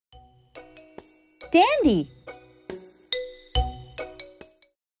Dandy!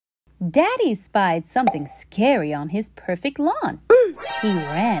 Daddy spied something scary on his perfect lawn. He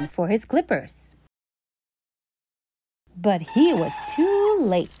ran for his clippers. But he was too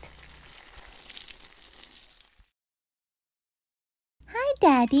late. Hi,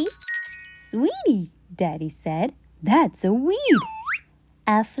 Daddy. Sweetie, Daddy said, that's a weed.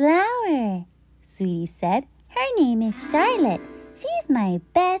 A flower, Sweetie said. Her name is Charlotte. She's my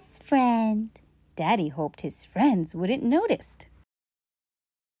best friend. Daddy hoped his friends wouldn't notice.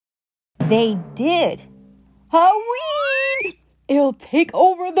 They did. A weed! It'll take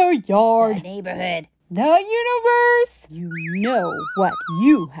over the yard. The neighborhood. The universe. You know what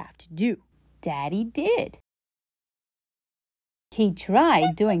you have to do. Daddy did. He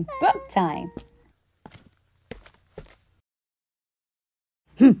tried doing bug time.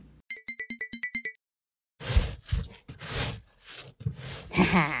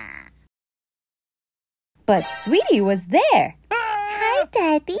 But Sweetie was there. Hi,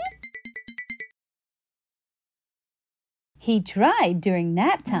 Daddy. He tried during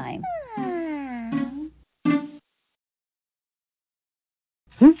nap time.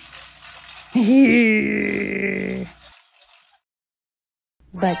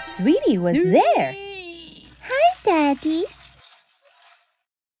 But Sweetie was there. Hi, Daddy.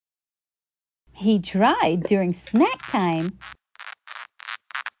 He tried during snack time.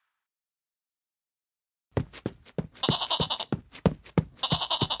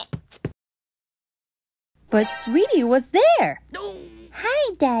 But Sweetie was there.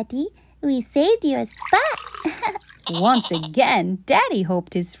 Hi, Daddy. We saved you a spot. Once again, Daddy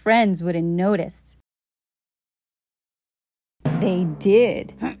hoped his friends wouldn't notice. They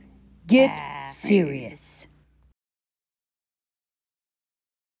did. Get serious.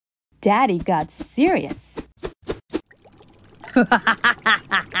 Daddy got serious.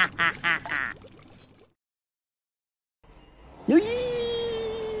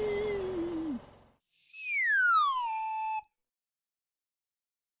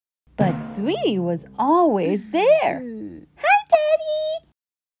 But Sweetie was always there. Hi, Daddy.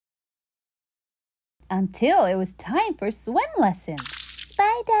 Until it was time for swim lessons.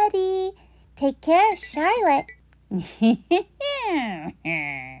 Bye, Daddy. Take care, Charlotte.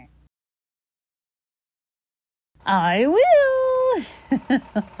 I will,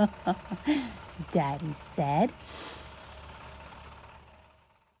 Daddy said.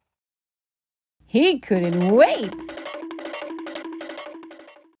 He couldn't wait.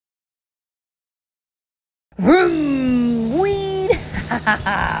 Vroom! Weed!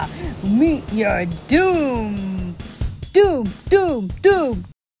 Meet your doom! Doom, doom, doom!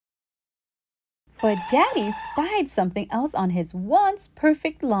 But Daddy spied something else on his once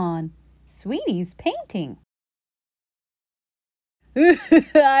perfect lawn. Sweetie's painting.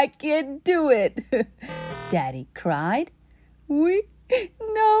 I can't do it, Daddy cried.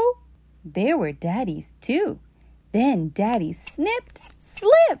 No. There were Daddy's too. Then Daddy snipped,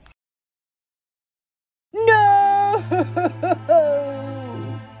 slipped. No!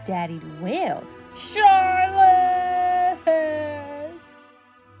 Daddy wailed. Charlotte!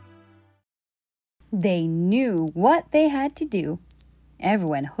 They knew what they had to do.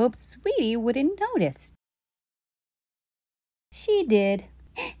 Everyone hoped Sweetie wouldn't notice. She did.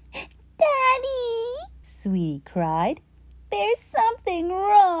 Daddy! Sweetie cried. There's something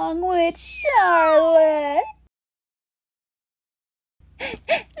wrong with Charlotte.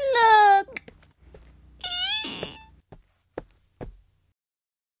 Look!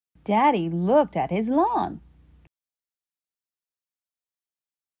 Daddy looked at his lawn.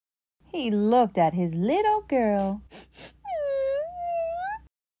 He looked at his little girl.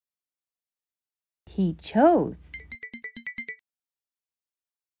 He chose.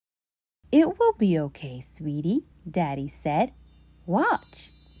 It will be okay, sweetie, Daddy said. Watch.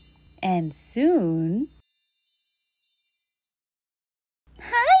 And soon...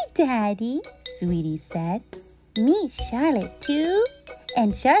 Hi, Daddy, Sweetie said. Meet Charlotte 2,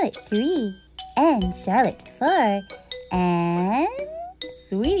 and Charlotte 3, and Charlotte 4, and...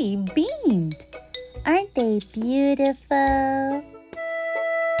 Sweetie beamed. Aren't they beautiful?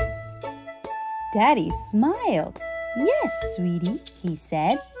 Daddy smiled. Yes, sweetie, he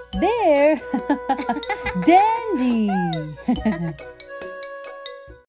said. There! Dandy!